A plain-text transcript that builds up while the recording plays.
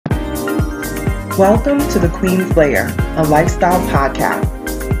Welcome to The Queen's Lair, a lifestyle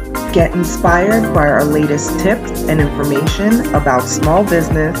podcast. Get inspired by our latest tips and information about small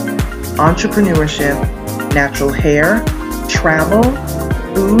business, entrepreneurship, natural hair, travel,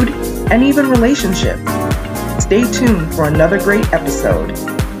 food, and even relationships. Stay tuned for another great episode.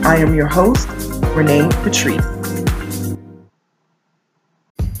 I am your host, Renee Patrice.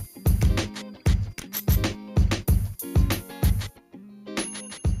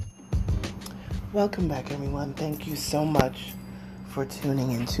 Welcome back, everyone. Thank you so much for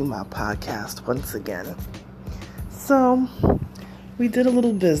tuning into my podcast once again. So, we did a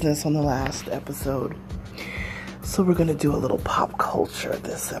little business on the last episode. So we're going to do a little pop culture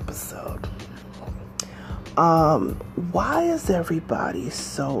this episode. Why is everybody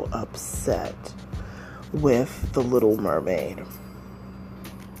so upset with The Little Mermaid?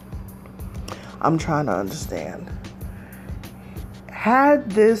 I'm trying to understand. Had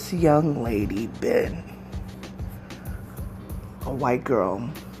this young lady been a white girl,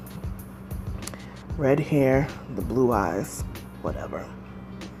 red hair, the blue eyes, whatever,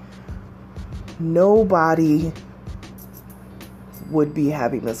 nobody would be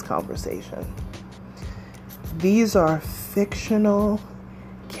having this conversation. These are fictional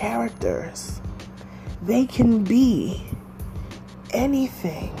characters. They can be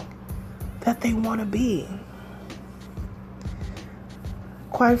anything that they want to be.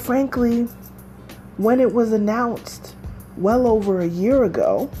 Quite frankly, when it was announced well over a year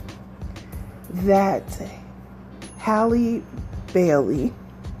ago that Halle Bailey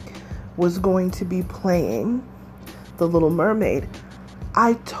was going to be playing The Little Mermaid,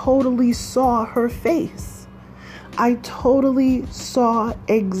 I totally saw her face. I totally saw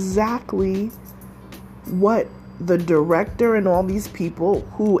exactly what the director and all these people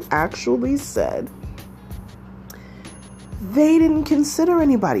who actually said they didn't consider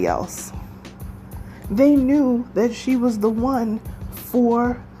anybody else. They knew that she was the one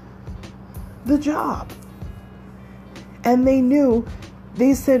for the job. And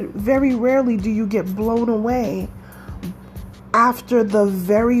they said very rarely do you get blown away after the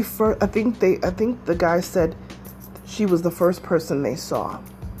very first, I think the guy said she was the first person they saw.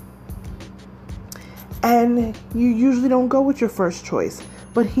 And you usually don't go with your first choice,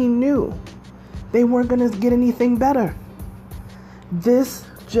 but he knew they weren't going to get anything better.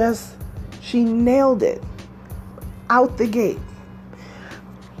 She nailed it out the gate.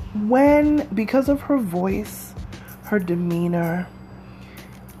 Because of her voice, her demeanor,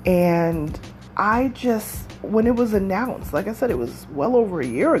 and when it was announced, like I said, it was well over a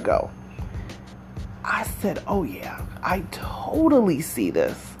year ago, I said, oh yeah, I totally see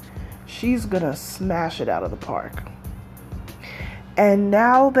this. She's gonna smash it out of the park. And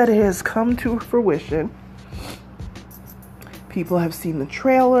now that it has come to fruition, people have seen the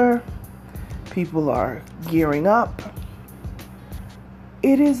trailer. People are gearing up.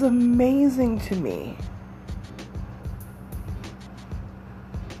 It is amazing to me.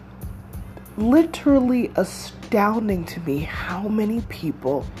 Literally astounding to me how many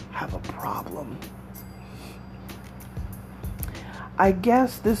people have a problem. I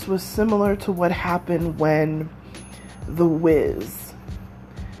guess this was similar to what happened when The Wiz,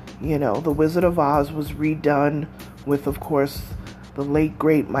 The Wizard of Oz was redone with, of course, the late,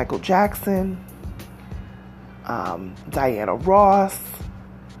 great Michael Jackson, Diana Ross,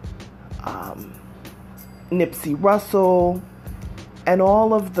 Nipsey Russell, and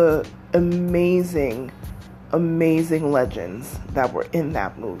all of the amazing, amazing legends that were in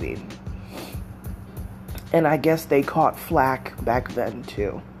that movie. And I guess they caught flack back then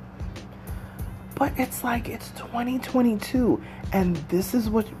too. But it's like, it's 2022, and this is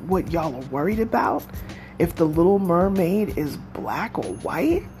what y'all are worried about? If The Little Mermaid is black or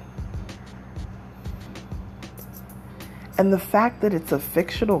white? And the fact that it's a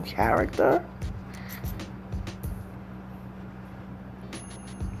fictional character?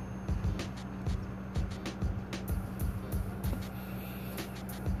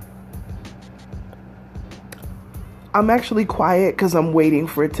 I'm actually quiet because I'm waiting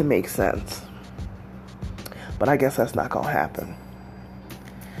for it to make sense. But I guess that's not going to happen.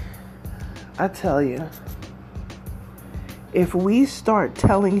 I tell you, if we start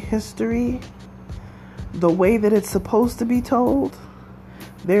telling history the way that it's supposed to be told,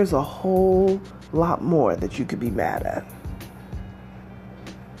 there's a whole lot more that you could be mad at.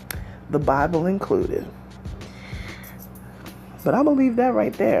 The Bible included. But I'm going to leave that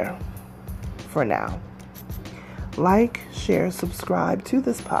right there for now. Like, share, subscribe to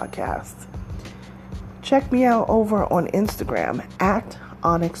this podcast. Check me out over on Instagram at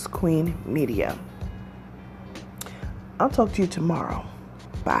Onyx Queen Media. I'll talk to you tomorrow.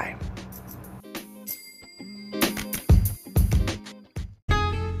 Bye.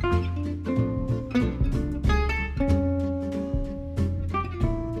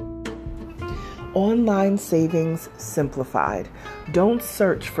 Online savings simplified. Don't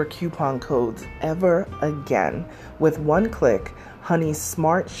search for coupon codes ever again. With one click, Honey's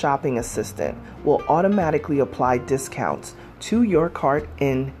smart shopping assistant will automatically apply discounts to your cart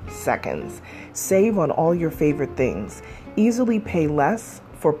in seconds. Save on all your favorite things. Easily pay less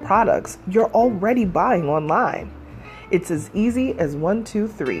for products you're already buying online. It's as easy as 1, 2,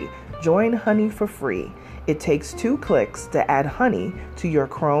 3. Join Honey for free. It takes 2 clicks to add Honey to your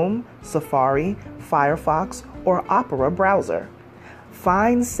Chrome, Safari, Firefox, or Opera browser.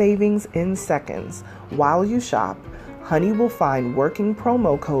 Find savings in seconds. While you shop, Honey will find working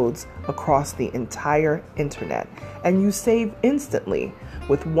promo codes across the entire internet, and you save instantly.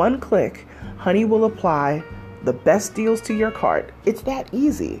 With one click, Honey will apply the best deals to your cart. It's that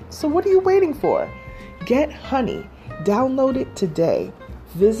easy. So what are you waiting for? Get Honey. Download it today.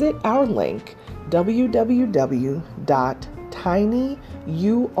 Visit our link,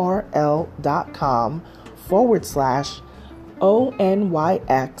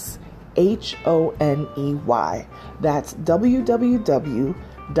 That's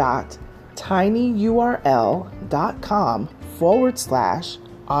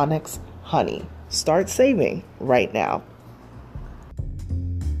www.tinyurl.com/Onyx Honey. Start saving right now.